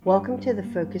Welcome to the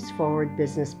Focus Forward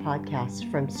Business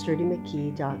Podcast from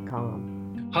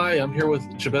SturdyMcKee.com. Hi, I'm here with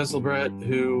Jabez Lebret,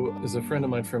 who is a friend of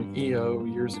mine from EO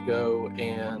years ago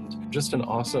and just an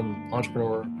awesome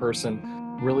entrepreneur person.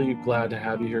 Really glad to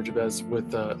have you here, Jabez,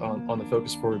 with on the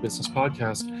Focus Forward Business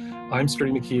Podcast. I'm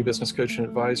Sturdy McKee, business coach and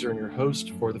advisor, and your host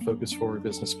for the Focus Forward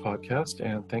Business Podcast.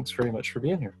 And thanks very much for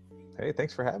being here. Hey,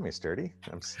 thanks for having me, Sturdy.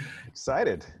 I'm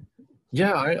excited.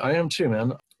 Yeah, I am too,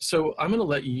 man. So I'm going to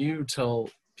let you tell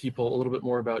people a little bit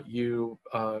more about you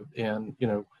and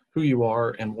who you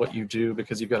are and what you do,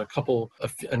 because you've got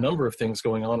a number of things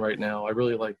going on right now. I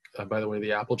really like, by the way,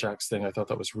 the Apple Jacks thing. I thought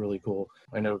that was really cool.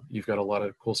 I know you've got a lot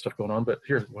of cool stuff going on, but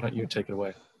here, why don't you take it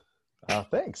away?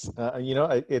 Thanks.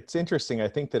 It's interesting. I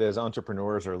think that as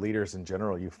entrepreneurs or leaders in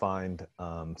general, you find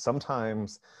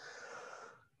sometimes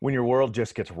when your world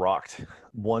just gets rocked,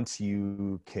 once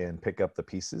you can pick up the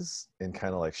pieces and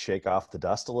kind of like shake off the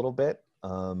dust a little bit,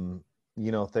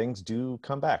 things do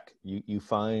come back. You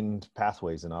find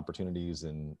pathways and opportunities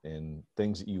and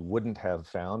things that you wouldn't have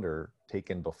found or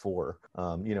taken before.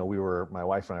 My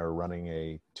wife and I were running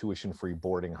a tuition-free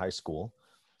boarding high school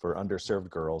for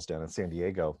underserved girls down in San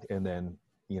Diego. And then,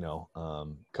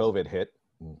 COVID hit.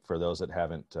 And for those that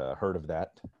haven't heard of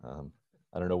that,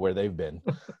 I don't know where they've been,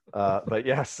 but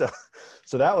yeah, so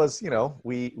that was,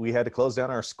 we had to close down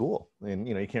our school, and,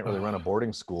 you can't really run a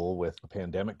boarding school with a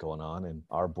pandemic going on. And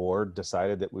our board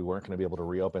decided that we weren't going to be able to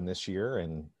reopen this year,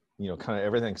 and, kind of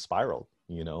everything spiraled,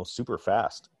 super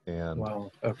fast. And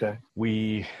wow. Okay.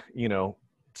 We,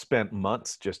 spent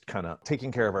months just kind of taking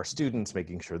care of our students,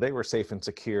 making sure they were safe and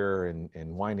secure, and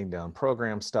winding down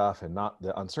program stuff, and not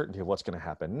the uncertainty of what's going to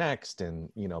happen next. And,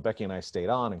 Becky and I stayed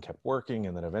on and kept working.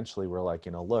 And then eventually we're like,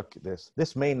 look,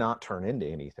 this may not turn into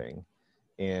anything,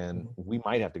 and we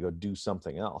might have to go do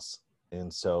something else.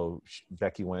 And so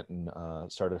Becky went and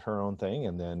started her own thing.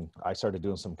 And then I started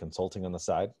doing some consulting on the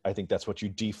side. I think that's what you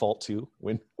default to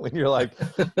when you're like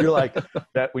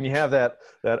that, when you have that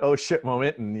oh shit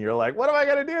moment, and you're like, what am I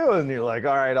going to do? And you're like,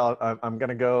 all right, I'm going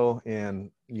to go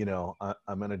and,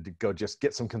 I'm going to go just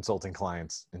get some consulting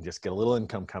clients and just get a little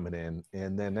income coming in.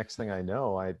 And then next thing I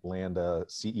know, I land a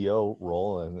CEO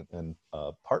role and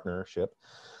a partnership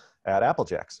at Apple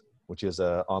Jacks, which is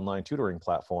an online tutoring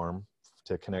platform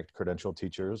to connect credentialed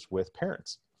teachers with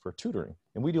parents for tutoring.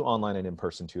 And we do online and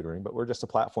in-person tutoring, but we're just a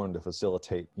platform to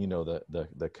facilitate,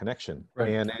 the connection. Right.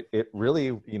 And it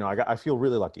really, I feel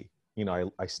really lucky.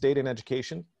 I stayed in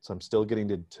education, so I'm still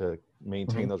getting to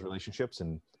maintain those relationships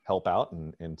and help out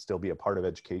and still be a part of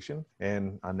education.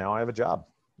 And now I have a job,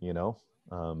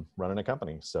 running a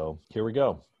company. So here we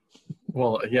go.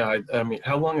 Well, yeah. I mean,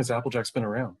 how long has Apple Jacks been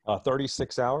around?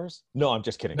 36 hours. No, I'm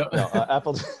just kidding. No,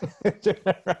 Apple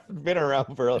been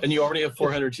around for. And you already have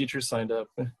 400 teachers signed up.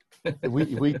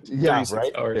 we yeah,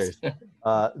 right. Hours.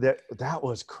 That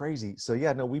was crazy. So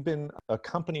yeah, no, we've been a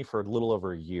company for a little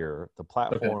over a year. The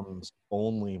platform's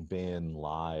only been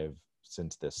live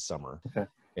since this summer. Okay.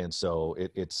 And so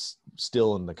it's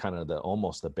still in the kind of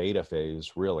almost the beta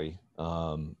phase, really.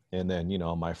 And then,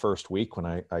 my first week when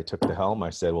I took the helm,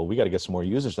 I said, well, we got to get some more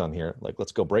users on here. Like,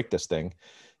 let's go break this thing.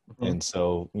 And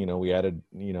so, we added,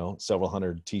 several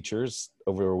hundred teachers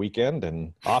over a weekend,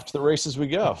 and off to the races we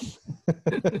go.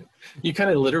 You kind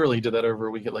of literally did that over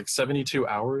a weekend, like 72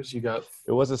 hours. It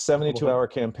was a 72-hour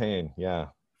campaign. Yeah.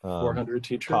 400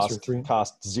 teachers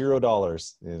cost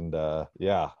 $0. And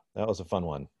yeah. That was a fun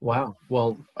one. Wow.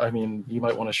 Well, I mean, you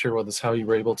might want to share with us how you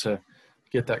were able to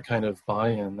get that kind of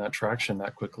buy-in, that traction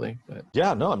that quickly. But.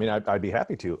 Yeah, no, I mean, I'd be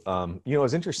happy to. It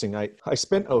was interesting. I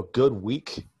spent a good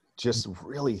week just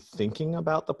really thinking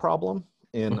about the problem.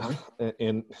 And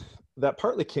that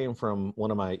partly came from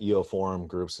one of my EO forum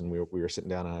groups. And we were sitting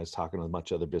down and I was talking with a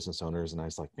bunch of other business owners. And I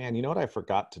was like, man, you know what I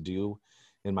forgot to do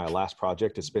in my last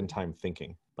project is spend time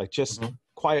thinking, like just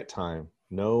quiet time.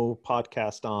 No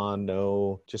podcast on,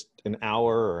 no, just an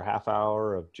hour or half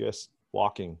hour of just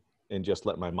walking and just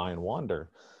let my mind wander.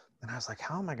 And I was like,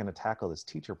 how am I going to tackle this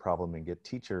teacher problem and get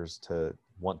teachers to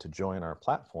want to join our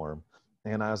platform?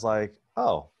 And I was like,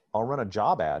 oh, I'll run a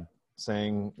job ad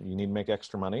saying you need to make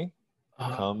extra money.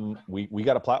 Come, we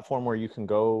got a platform where you can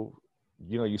go,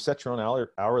 you set your own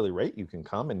hourly rate. You can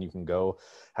come and you can go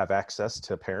have access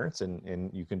to parents and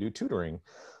you can do tutoring.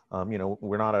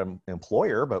 We're not an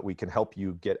employer, but we can help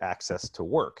you get access to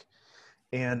work.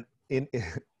 And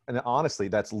honestly,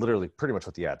 that's literally pretty much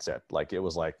what the ad said. Like, it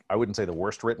was like, I wouldn't say the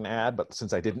worst written ad, but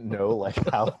since I didn't know like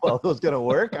how well it was going to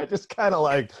work, I just kind of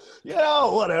like,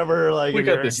 whatever. Like, we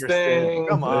got this thing.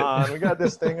 Come on, we got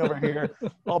this thing over here.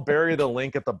 I'll bury the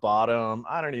link at the bottom.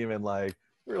 I don't even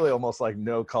really almost like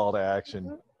no call to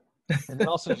action. And then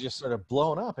also just sort of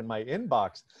blown up in my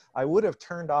inbox. I would have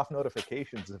turned off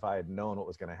notifications if I had known what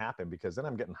was going to happen, because then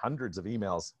I'm getting hundreds of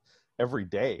emails every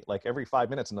day. Like every 5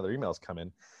 minutes, another email's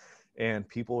coming, and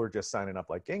people were just signing up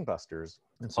like gangbusters.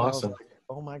 And so Awesome. I was like,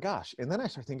 oh my gosh. And then I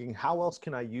started thinking, how else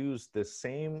can I use this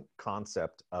same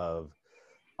concept of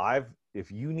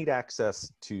if you need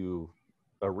access to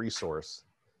a resource,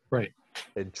 Right.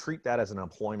 and treat that as an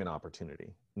employment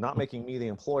opportunity, not making me the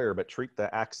employer, but treat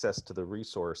the access to the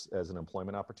resource as an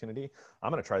employment opportunity.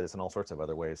 I'm going to try this in all sorts of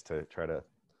other ways to try to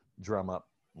drum up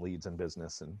leads and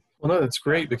business. And Well, no, that's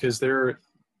great, because they're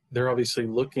obviously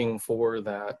looking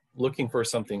for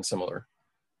something similar,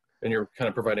 and you're kind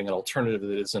of providing an alternative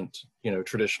that isn't,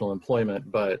 traditional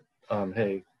employment, but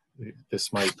hey,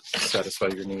 this might satisfy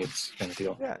your needs, kind of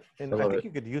deal. yeah, and I think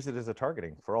you could use it as a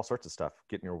targeting for all sorts of stuff,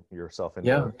 getting yourself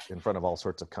in front of all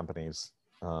sorts of companies,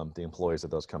 the employees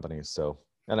of those companies. So,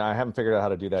 and I haven't figured out how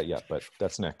to do that yet, but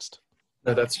that's next.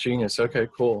 No, that's genius. Okay,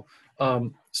 cool.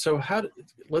 So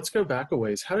let's go back a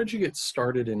ways. How did you get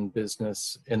started in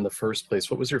business in the first place?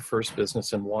 What was your first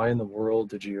business, and why in the world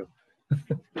did you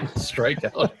strike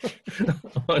out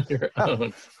on your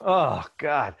own? Oh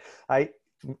God.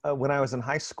 When I was in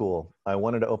high school, I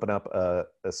wanted to open up a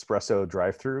espresso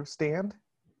drive-through stand.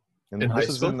 And In high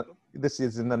this school? this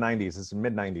is in the 90s, it's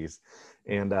mid 90s.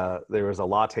 And there was a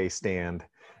latte stand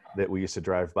that we used to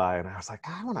drive by, and I was like,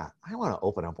 I want to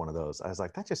open up one of those. I was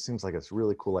like, that just seems like it's a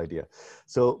really cool idea.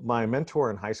 So my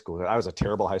mentor in high school, I was a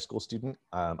terrible high school student.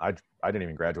 I didn't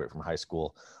even graduate from high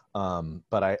school.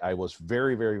 But I was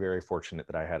very, very, very fortunate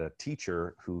that I had a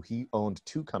teacher who he owned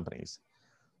 2 companies,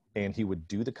 and he would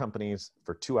do the companies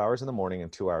for 2 hours in the morning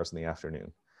and 2 hours in the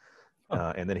afternoon.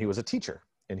 And then he was a teacher,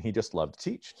 and he just loved to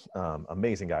teach.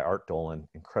 Amazing guy, Art Dolan,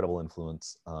 incredible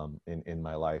influence in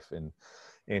my life.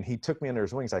 And he took me under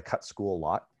his wings. I cut school a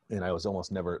lot, and I was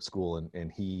almost never at school.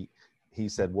 And he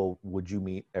said, well, would you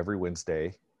meet every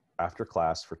Wednesday after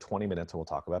class for 20 minutes and we'll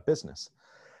talk about business?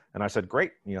 And I said,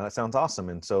 great, that sounds awesome.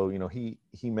 And so, he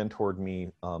mentored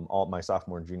me all my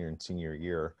sophomore, junior, and senior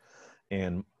year.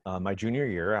 And my junior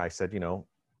year, I said,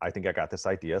 I think I got this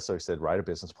idea. So he said, write a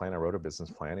business plan. I wrote a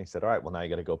business plan. He said, all right, well, now you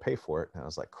got to go pay for it. And I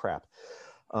was like, crap.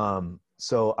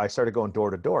 So I started going door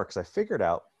to door, because I figured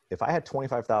out if I had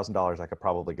 $25,000, I could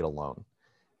probably get a loan.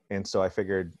 And so I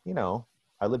figured,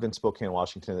 I lived in Spokane,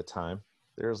 Washington at the time.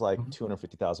 There's like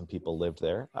 250,000 people lived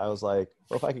there. I was like,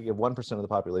 well, if I could give 1% of the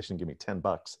population give me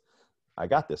 $10, I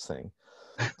got this thing.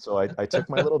 So I took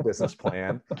my little business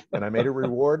plan and I made a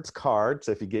rewards card.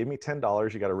 So if you gave me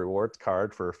 $10, you got a rewards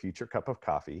card for a future cup of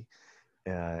coffee.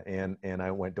 And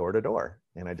I went door to door,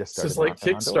 and I just started. This is like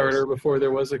Kickstarter before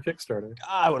there was a Kickstarter.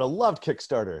 I would have loved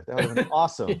Kickstarter. That would have been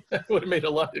awesome. It would have made it a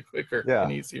lot quicker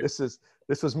and easier.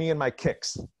 This was me and my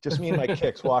kicks, just me and my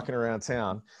kicks walking around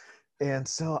town. And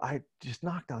so I just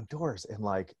knocked on doors, and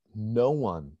like no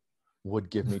one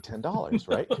would give me $10,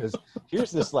 right? Because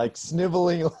here's this like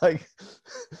sniveling, like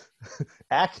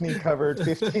acne covered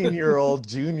 15-year-old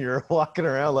junior walking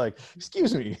around like,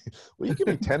 excuse me, will you give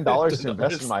me $10 to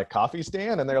invest in my coffee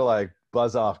stand? And they're like,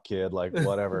 buzz off, kid, like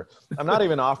whatever. I'm not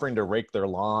even offering to rake their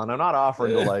lawn. I'm not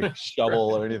offering to like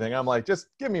shovel or anything. I'm like, just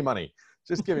give me money.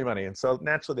 Just give me money. And so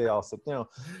naturally they all said, one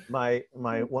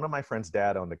of my friend's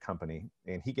dad owned a company,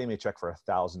 and he gave me a check for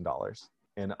 $1,000.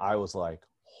 And I was like,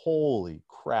 holy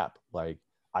crap, like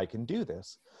I can do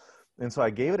this. And so I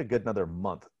gave it a good another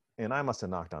month, and I must have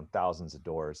knocked on thousands of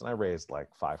doors, and I raised like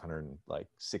 $560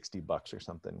 or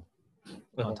something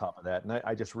on top of that. And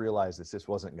I just realized this just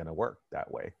wasn't going to work that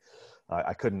way.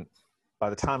 I couldn't, by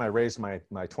the time I raised my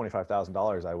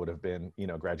 $25,000, I would have been,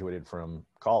 graduated from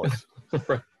college.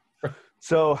 Right.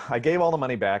 So I gave all the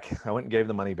money back. I went and gave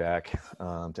the money back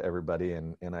to everybody.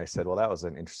 And I said, well, that was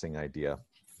an interesting idea.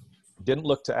 Didn't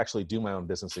look to actually do my own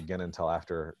business again until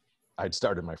after I'd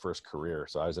started my first career.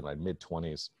 So I was in my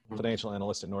mid-20s, financial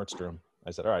analyst at Nordstrom. I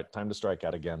said, all right, time to strike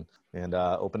out again, and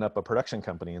opened up a production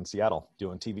company in Seattle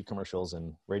doing TV commercials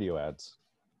and radio ads.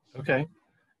 Okay.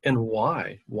 And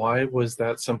why? Why was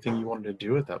that something you wanted to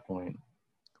do at that point?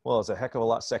 Well, it's a heck of a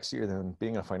lot sexier than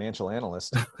being a financial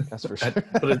analyst. That's for sure.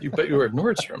 But you were at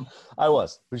Nordstrom. I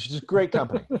was, which is a great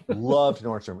company. Loved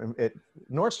Nordstrom.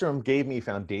 Nordstrom gave me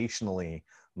foundationally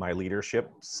my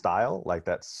leadership style, like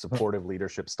that supportive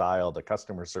leadership style, the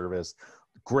customer service.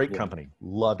 Great company.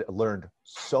 Learned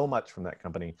so much from that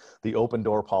company. The open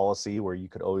door policy where you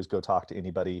could always go talk to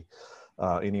anybody,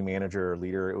 any manager or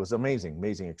leader. It was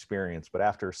amazing experience. But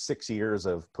after 6 years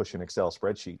of pushing Excel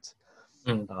spreadsheets,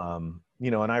 and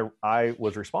I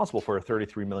was responsible for a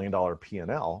 $33 million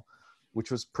P&L,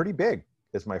 which was pretty big.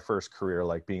 as my first career,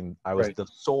 like I was Right. the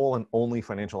sole and only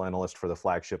financial analyst for the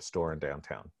flagship store in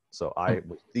downtown. So I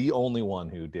was the only one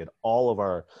who did all of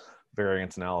our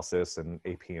variance analysis and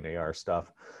AP and AR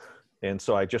stuff. And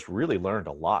so I just really learned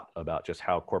a lot about just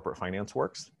how corporate finance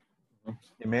works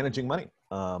and managing money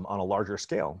on a larger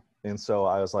scale. And so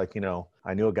I was like,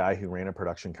 I knew a guy who ran a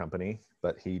production company,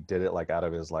 but he did it like out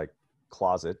of his like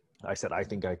closet. I said, I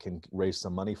think I can raise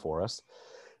some money for us.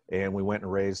 And we went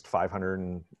and raised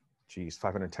 $510,000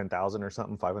 or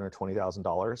something,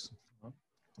 $520,000,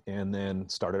 and then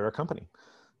started our company.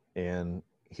 And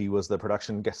he was the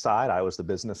production side, I was the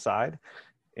business side.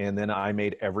 And then I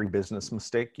made every business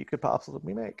mistake you could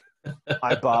possibly make.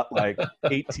 I bought like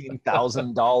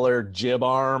 $18,000 jib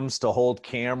arms to hold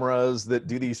cameras that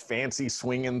do these fancy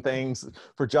swinging things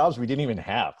for jobs we didn't even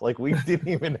have. Like we didn't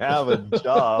even have a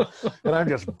job. And I'm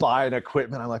just buying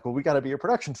equipment. I'm like, well, we got to be a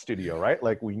production studio, right?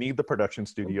 Like we need the production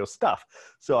studio stuff.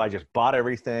 So I just bought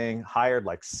everything, hired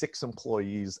like 6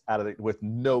 employees with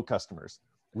no customers.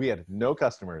 We had no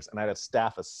customers and I had a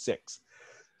staff of 6.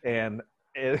 And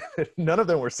none of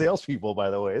them were salespeople, by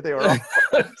the way. They were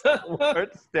all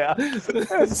staff.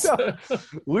 So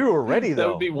we were ready, though. That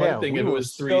would be one thing if it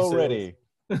was 3 so sales. ready.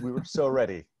 We were so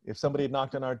ready. If somebody had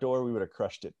knocked on our door, we would have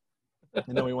crushed it.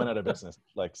 And then we went out of business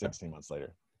like 16 months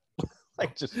later.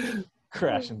 Like just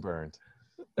crash and burned.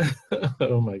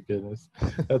 Oh my goodness.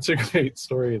 That's a great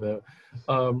story, though.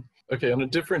 Okay, on a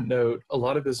different note, a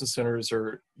lot of business owners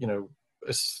are,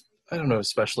 I don't know,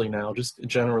 especially now, just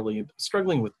generally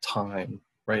struggling with time,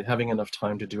 right? Having enough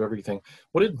time to do everything.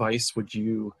 What advice would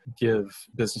you give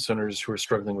business owners who are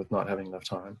struggling with not having enough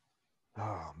time?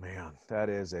 Oh man, that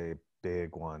is a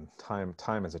big one. Time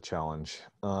is a challenge.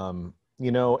 On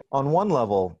one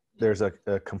level, there's a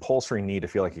compulsory need to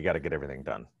feel like you got to get everything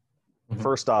done. Mm-hmm.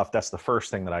 First off, that's the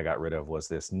first thing that I got rid of was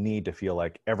this need to feel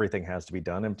like everything has to be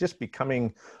done and just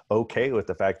becoming okay with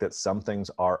the fact that some things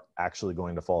are actually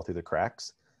going to fall through the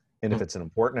cracks. And if it's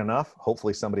important enough,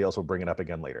 hopefully somebody else will bring it up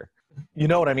again later. You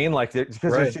know what I mean? Like, because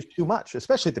there's just too much,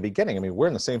 especially at the beginning. I mean, we're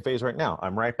in the same phase right now.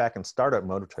 I'm right back in startup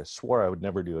mode, which I swore I would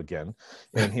never do again.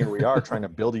 And here we are trying to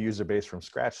build a user base from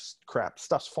scratch.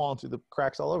 Stuff's falling through the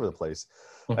cracks all over the place.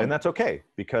 Mm-hmm. And that's okay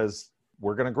because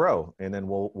we're going to grow and then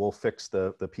we'll fix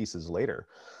the pieces later.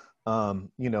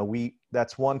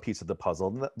 That's one piece of the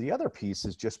puzzle. The other piece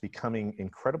is just becoming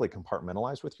incredibly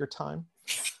compartmentalized with your time.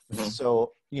 Mm-hmm.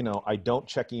 So, I don't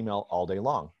check email all day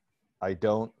long. I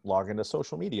don't log into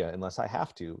social media unless I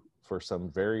have to for some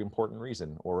very important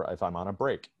reason. Or if I'm on a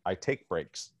break, I take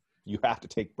breaks. You have to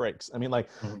take breaks. I mean,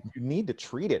 mm-hmm. You need to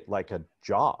treat it like a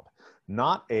job,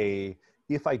 not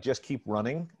if I just keep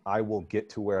running, I will get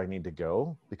to where I need to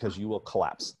go because you will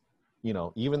collapse.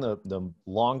 Even the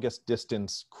longest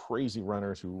distance crazy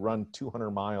runners who run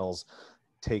 200 miles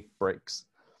take breaks.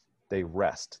 They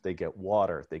rest, they get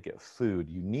water, they get food.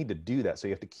 You need to do that. So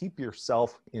you have to keep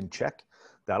yourself in check.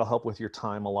 That'll help with your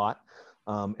time a lot.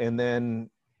 And then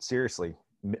seriously,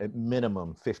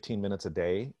 minimum 15 minutes a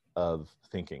day of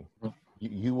thinking.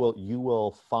 You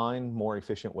will find more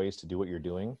efficient ways to do what you're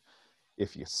doing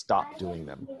if you stop doing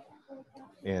them.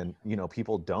 And,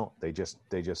 people don't. They just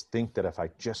think that if I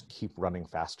just keep running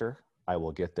faster, I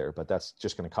will get there. But that's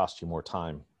just going to cost you more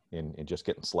time in just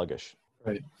getting sluggish.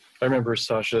 Right. I remember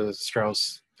Sasha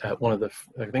Strauss at one of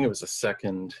I think it was the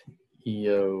second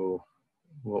EO,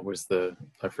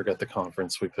 I forget the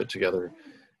conference we put together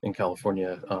in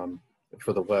California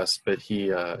for the West, but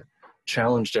he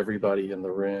challenged everybody in the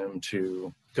room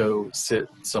to go sit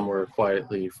somewhere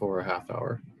quietly for a half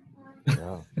hour.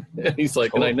 Yeah. And he's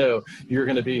like, and I know you're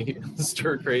going to be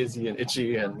stir crazy and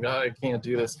itchy and I can't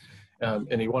do this.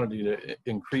 And he wanted you to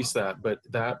increase that, but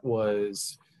that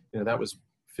was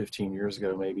 15 years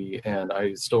ago maybe, and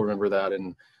I still remember that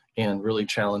and really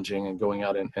challenging and going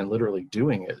out and literally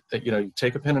doing it. You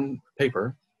take a pen and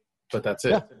paper, but that's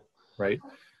it, right?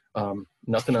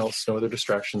 Nothing else, no other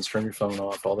distractions, turn your phone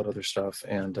off, all that other stuff.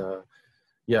 And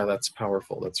that's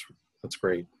powerful. That's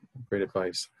great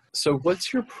advice. So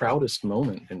what's your proudest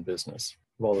moment in business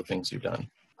of all the things you've done?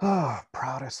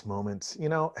 Proudest moments.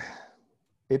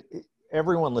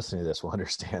 Everyone listening to this will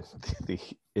understand the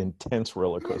intense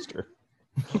roller coaster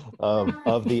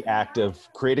of the act of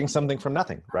creating something from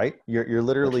nothing, right? You're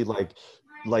literally like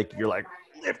you're like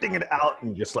lifting it out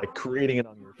and just like creating it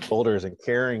on your shoulders and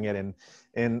carrying it.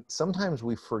 And sometimes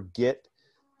we forget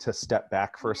to step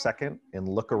back for a second and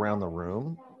look around the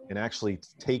room and actually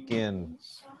take in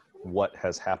what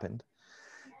has happened.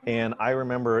 And I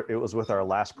remember it was with our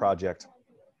last project.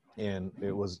 And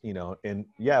it was, you know, and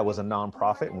yeah, it was a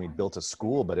nonprofit and we built a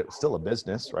school, but it was still a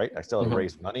business, right? I still had to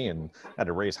raise money and had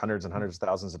to raise hundreds and hundreds of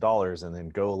thousands of dollars and then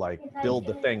go like build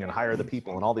the thing and hire the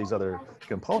people and all these other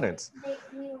components.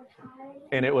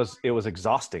 And it was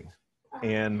exhausting.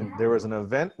 And there was an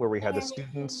event where we had the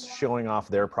students showing off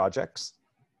their projects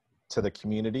to the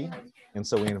community. And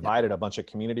so we invited a bunch of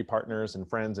community partners and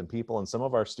friends and people. And some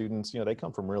of our students, you know, they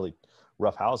come from really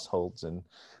rough households and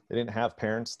they didn't have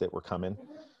parents that were coming.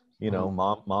 You know,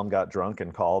 mom got drunk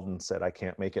and called and said, I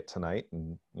can't make it tonight.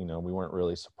 And, you know, we weren't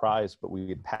really surprised, but we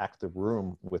had packed the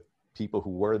room with people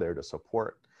who were there to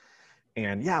support.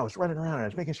 And yeah, I was running around and I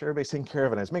was making sure everybody's taken care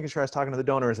of. And I was making sure I was talking to the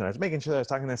donors and I was making sure that I was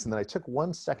talking to this. And then I took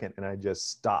 1 second and I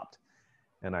just stopped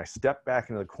and I stepped back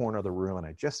into the corner of the room and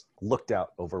I just looked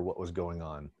out over what was going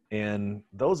on. And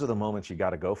those are the moments you got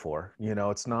to go for. You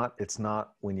know, it's not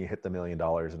when you hit the $1 million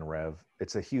in rev.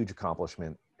 It's a huge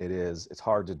accomplishment. It is. It's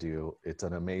hard to do. It's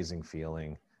an amazing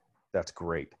feeling. That's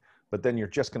great. But then you're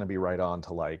just going to be right on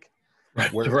to like,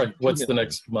 right. What's the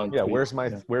next month? Yeah. Where's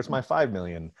my 5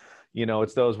 million? You know,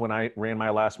 it's those when I ran my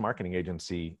last marketing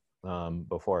agency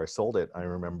before I sold it. I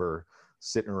remember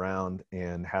sitting around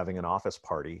and having an office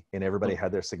party and everybody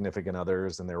had their significant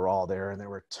others and they were all there and they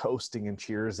were toasting and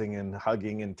cheersing and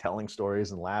hugging and telling stories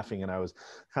and laughing. And I was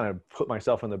kind of put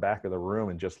myself in the back of the room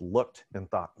and just looked and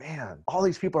thought, man, all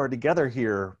these people are together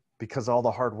here because all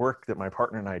the hard work that my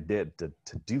partner and I did to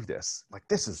do this. Like,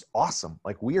 this is awesome.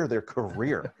 Like, we are their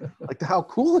career. Like, how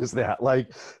cool is that?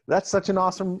 Like, that's such an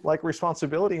awesome, like,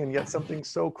 responsibility and yet something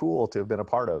so cool to have been a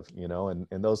part of, you know, and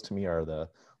those to me are the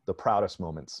proudest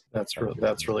moments. That's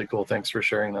really cool. Thanks for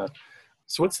sharing that.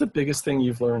 So what's the biggest thing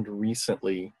you've learned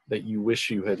recently that you wish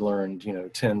you had learned, you know,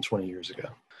 10, 20 years ago?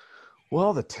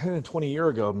 Well, the 10 and 20 year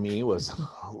ago me was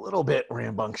a little bit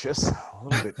rambunctious, a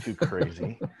little bit too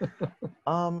crazy.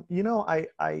 You know,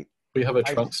 We have a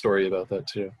trunk story about that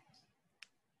too.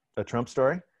 A Trump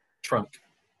story? Trunk.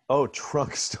 Oh,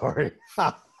 trunk story.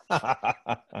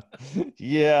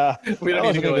 Yeah. We don't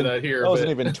need to go into that here. That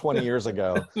wasn't even 20 years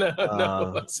ago.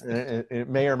 No, it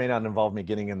may or may not involve me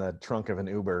getting in the trunk of an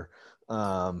Uber.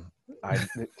 I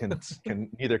can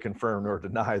neither confirm nor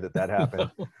deny that happened.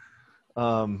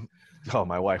 Oh,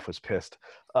 my wife was pissed.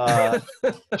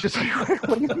 She's like,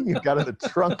 what do you mean you got in the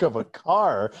trunk of a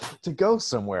car to go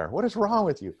somewhere? What is wrong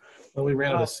with you? Well, we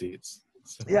ran out of seats.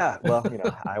 So. Yeah, well, you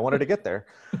know, I wanted to get there.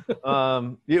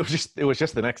 It was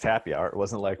just the next happy hour. It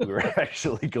wasn't like we were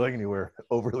actually going anywhere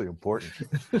overly important.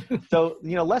 So,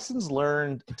 you know, lessons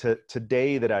learned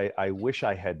today that I wish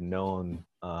I had known.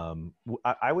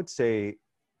 I would say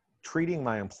treating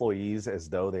my employees as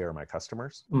though they are my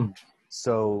customers.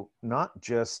 So not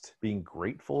just being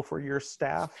grateful for your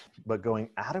staff, but going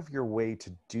out of your way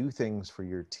to do things for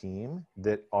your team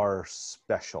that are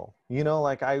special. You know,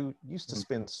 like I used to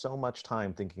spend so much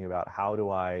time thinking about how do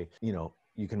I, you know,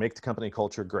 you can make the company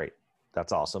culture great.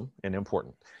 That's awesome and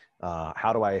important.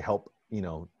 How do I help, you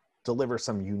know, deliver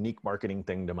some unique marketing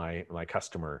thing to my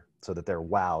customer so that they're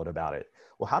wowed about it?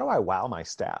 Well, how do I wow my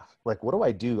staff? Like, what do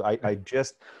I do? I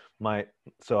just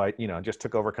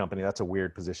took over a company. That's a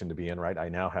weird position to be in, right? I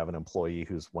now have an employee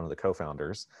who's one of the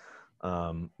co-founders,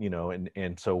 you know,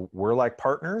 and so we're like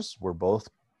partners. We're both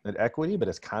at equity, but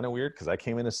it's kind of weird because I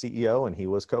came in as CEO and he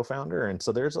was co-founder. And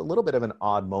so there's a little bit of an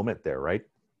odd moment there, right?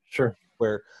 Sure.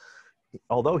 Where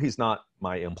although he's not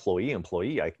my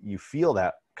employee, you feel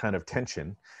that kind of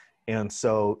tension. And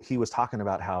so he was talking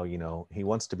about how, you know, he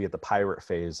wants to be at the pirate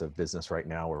phase of business right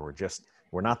now where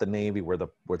we're not the Navy, we're the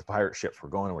pirate ships. We're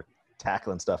going and we're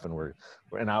tackling stuff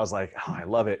and I was like, oh, I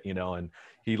love it, you know, and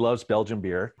he loves Belgian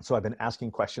beer. So I've been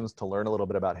asking questions to learn a little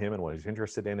bit about him and what he's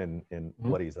interested in and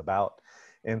what he's about.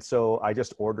 And so I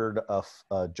just ordered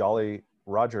a Jolly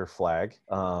Roger flag,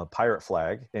 pirate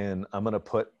flag, and I'm going to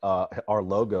put our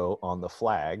logo on the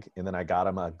flag. And then I got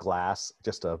him a glass,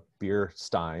 just a beer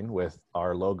stein with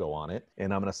our logo on it.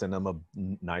 And I'm going to send him a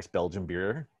nice Belgian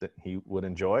beer that he would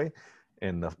enjoy.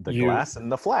 And the glass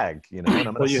and the flag, you know. And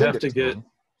I'm you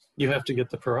have to get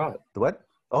the Perrot. The what?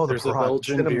 Oh, there's a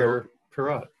Belgian beer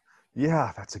Perrot.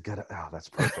 Yeah, that's that's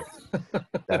perfect.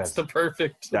 That's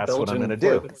That's what I'm going to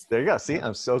do. There you go. See,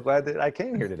 I'm so glad that I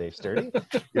came here today, Sturdy.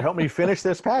 You helped me finish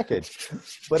this package.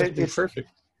 But it's perfect.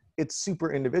 It's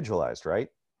super individualized, right?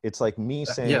 It's like me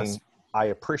saying, yes, I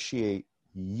appreciate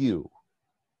you.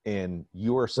 And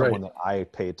you're someone that I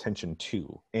pay attention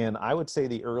to. And I would say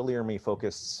the earlier me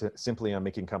focused simply on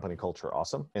making company culture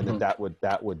awesome. And that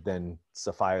would then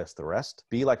suffice the rest.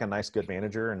 Be like a nice, good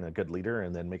manager and a good leader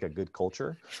and then make a good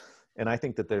culture. And I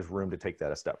think that there's room to take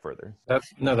that a step further.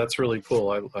 That's really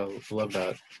cool. I love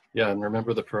that. Yeah. And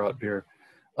remember the Perrot beer.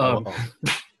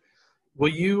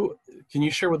 Can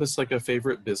you share with us like a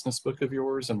favorite business book of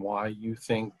yours and why you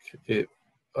think it,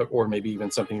 or maybe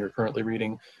even something you're currently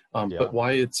reading, Yeah. but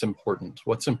why it's important?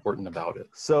 What's important about it?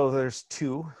 So there's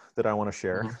two that I want to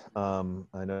share. Mhm.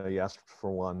 I know you asked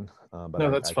for one, but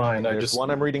No, that's fine. I there's just, one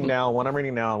I'm reading now,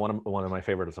 and one of my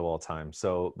favorites of all time.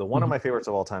 So the one of Mhm. my favorites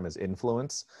of all time is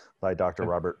Influence by Dr. Okay.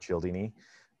 Robert Cialdini.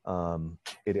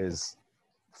 It is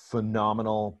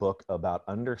phenomenal book about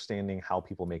understanding how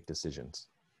people make decisions.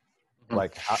 Mhm.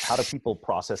 Like how do people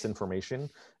process information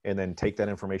and then take that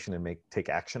information and take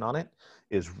action on it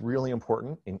is really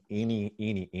important in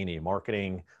any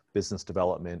marketing, business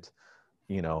development,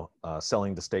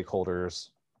 selling to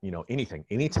stakeholders,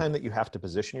 anytime that you have to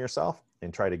position yourself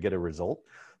and try to get a result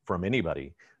from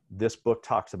anybody. This book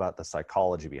talks about the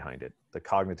psychology behind it, the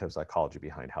cognitive psychology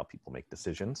behind how people make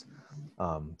decisions.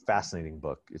 Fascinating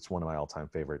book. It's one of my all-time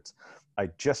favorites. I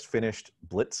just finished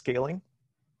Blitzscaling.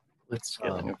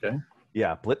 Blitzscaling. Um, Okay.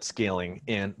 yeah, Blitzscaling.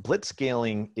 And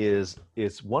Blitzscaling is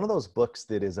one of those books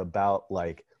that is about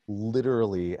like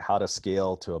literally how to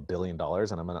scale to $1 billion.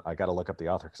 And I got to look up the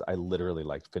author because I literally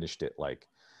like finished it like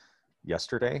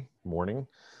yesterday morning.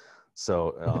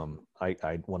 So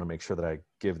I want to make sure that I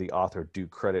give the author due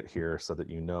credit here so that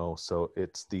you know. So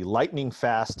it's The Lightning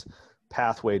Fast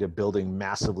Pathway to Building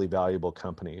Massively Valuable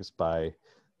Companies by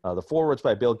the forewords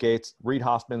by Bill Gates. Reid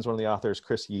Hoffman's one of the authors.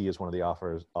 Chris Yee is one of the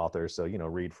authors. So,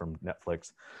 Reid from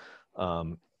Netflix,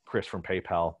 Chris from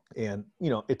PayPal. And,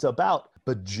 it's about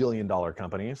bajillion-dollar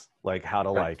companies, like how to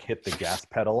Right. like hit the gas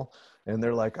pedal. And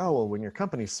they're like, oh, well, when your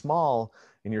company's small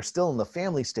and you're still in the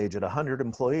family stage at 100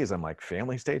 employees. I'm like,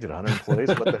 family stage at 100 employees?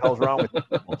 What the hell's wrong with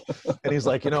people? And he's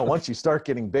like, once you start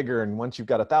getting bigger and once you've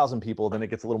got 1,000 people, then it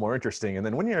gets a little more interesting. And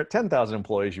then when you're at 10,000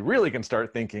 employees, you really can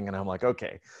start thinking. And I'm like,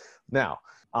 okay, now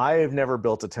I've never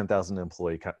built a 10,000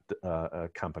 employee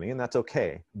company, and that's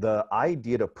okay. The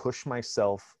idea to push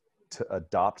myself to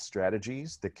adopt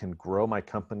strategies that can grow my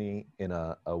company in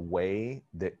a way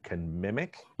that can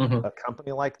mimic Mhm. a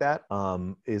company like that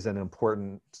is an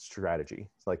important strategy.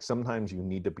 It's like sometimes you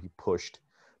need to be pushed,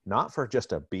 not for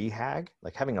just a BHAG,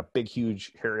 like having a big,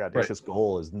 huge, hairy, audacious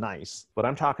goal is nice, but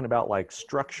I'm talking about like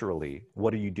structurally,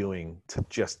 what are you doing to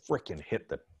just freaking hit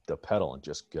the pedal and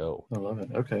just go? I love it.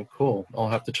 Okay, cool. I'll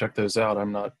have to check those out.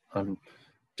 I'm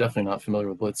definitely not familiar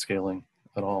with blitzscaling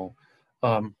at all.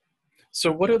 Um, so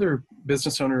what other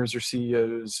business owners or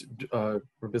CEOs or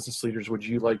business leaders would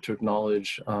you like to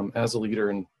acknowledge as a leader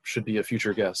and should be a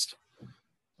future guest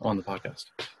on the podcast?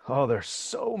 Oh, there's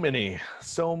so many.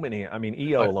 I mean,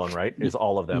 EO But alone, right, y- is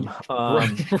all of them.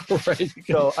 right.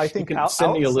 So I You think can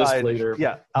send me a list outside, later.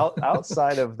 yeah,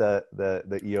 outside of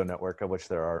the EO network, of which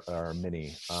there are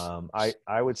many,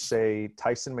 I would say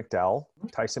Tyson McDowell.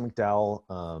 Tyson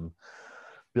McDowell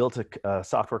built a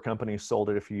software company, sold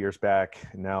it a few years back.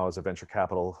 Now is a venture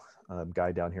capital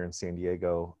guy down here in San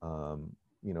Diego.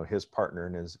 His partner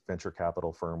in his venture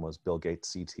capital firm was Bill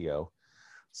Gates' CTO.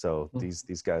 So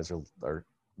these guys are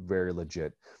very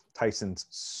legit. Tyson's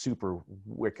super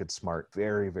wicked smart,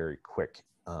 very, very quick,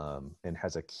 and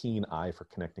has a keen eye for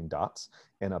connecting dots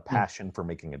and a passion for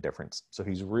making a difference. So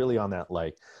he's really on that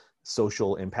like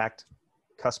social impact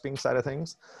cusping side of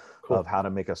things. Cool. Of how to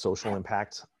make a social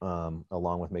impact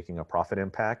along with making a profit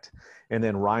impact. And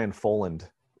then Ryan Foland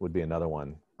would be another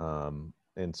one.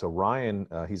 And so Ryan,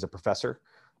 he's a professor.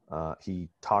 He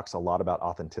talks a lot about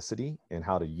authenticity and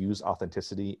how to use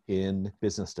authenticity in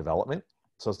business development.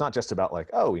 So it's not just about like,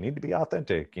 oh, we need to be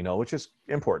authentic, which is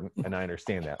important. And I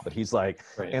understand that. But he's like,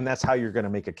 right. And that's how you're going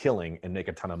to make a killing and make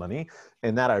a ton of money.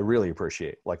 And that I really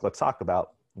appreciate. Like, let's talk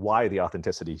about why the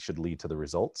authenticity should lead to the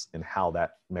results and how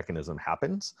that mechanism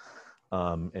happens.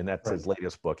 And that's right. His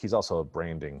latest book. He's also a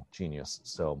branding genius.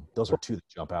 So those are two that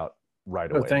jump out right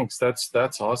away. Oh, thanks.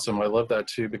 That's awesome. I love that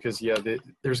too, because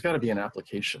there's got to be an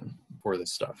application for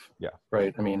this stuff. Yeah.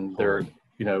 Right. I mean,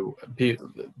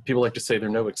 people like to say there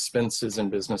are no expenses in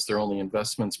business, there are only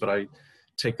investments, but I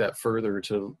take that further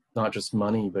to not just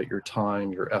money, but your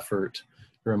time, your effort,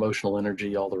 your emotional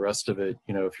energy, all the rest of it.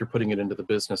 If you're putting it into the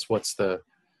business, what's the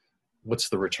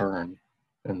return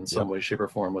in some way, shape, or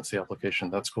form? What's the application?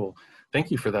 That's cool. Thank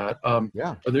you for that.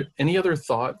 Yeah. Are there any other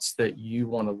thoughts that you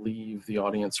want to leave the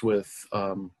audience with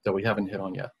that we haven't hit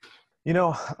on yet?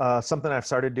 Something I've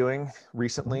started doing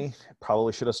recently,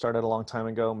 probably should have started a long time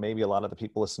ago. Maybe a lot of the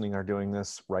people listening are doing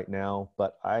this right now,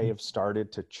 but I have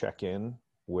started to check in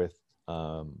with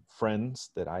friends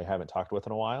that I haven't talked with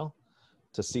in a while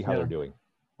to see how they're doing.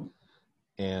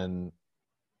 And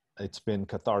it's been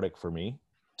cathartic for me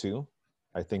too.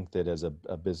 I think that as a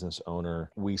business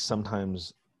owner, we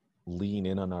sometimes lean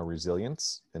in on our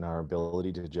resilience and our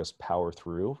ability to just power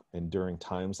through. And during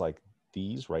times like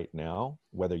these right now,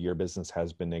 whether your business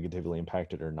has been negatively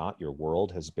impacted or not, your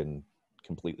world has been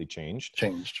completely changed.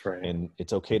 Right. And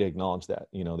it's okay to acknowledge that.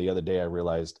 You know, the other day I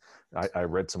realized I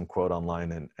read some quote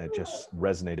online and it just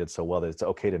resonated so well that it's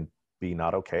okay to be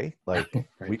not okay. Like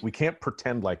Right. we can't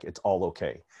pretend like it's all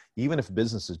okay. Even if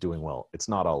business is doing well, it's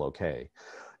not all okay.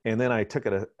 And then I took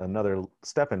it another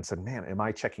step and said, man, am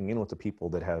I checking in with the people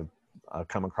that have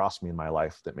come across me in my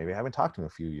life that maybe I haven't talked to in a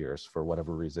few years for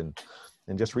whatever reason,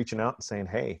 and just reaching out and saying,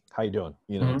 hey, how you doing?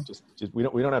 You know, just we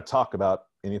don't have to talk about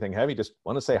anything heavy. Just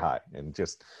want to say hi and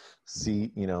just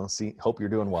see, hope you're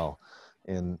doing well.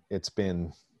 And it's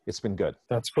been good.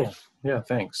 That's cool. Yeah,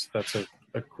 thanks. That's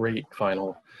a great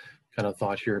final kind of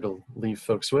thought here to leave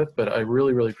folks with. But I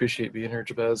really, really appreciate being here,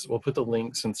 Jabez. We'll put the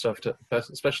links and stuff to,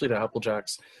 especially to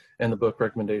Applejacks and the book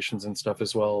recommendations and stuff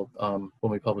as well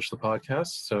when we publish the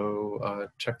podcast. So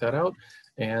check that out.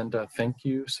 And thank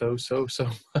you so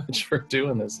much for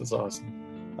doing this. It's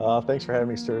awesome. Thanks for having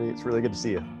me, Sturdy. It's really good to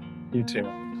see you. You too.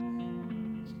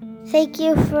 Thank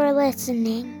you for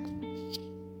listening.